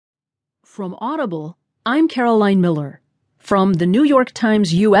From Audible, I'm Caroline Miller. From the New York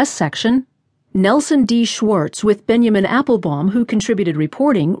Times U.S. section, Nelson D. Schwartz with Benjamin Applebaum, who contributed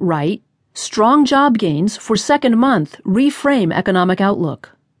reporting, write, Strong job gains for second month reframe economic outlook.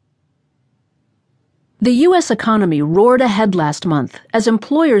 The U.S. economy roared ahead last month as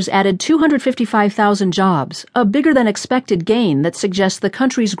employers added 255,000 jobs, a bigger than expected gain that suggests the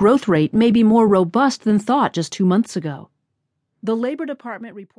country's growth rate may be more robust than thought just 2 months ago. The Labor Department reported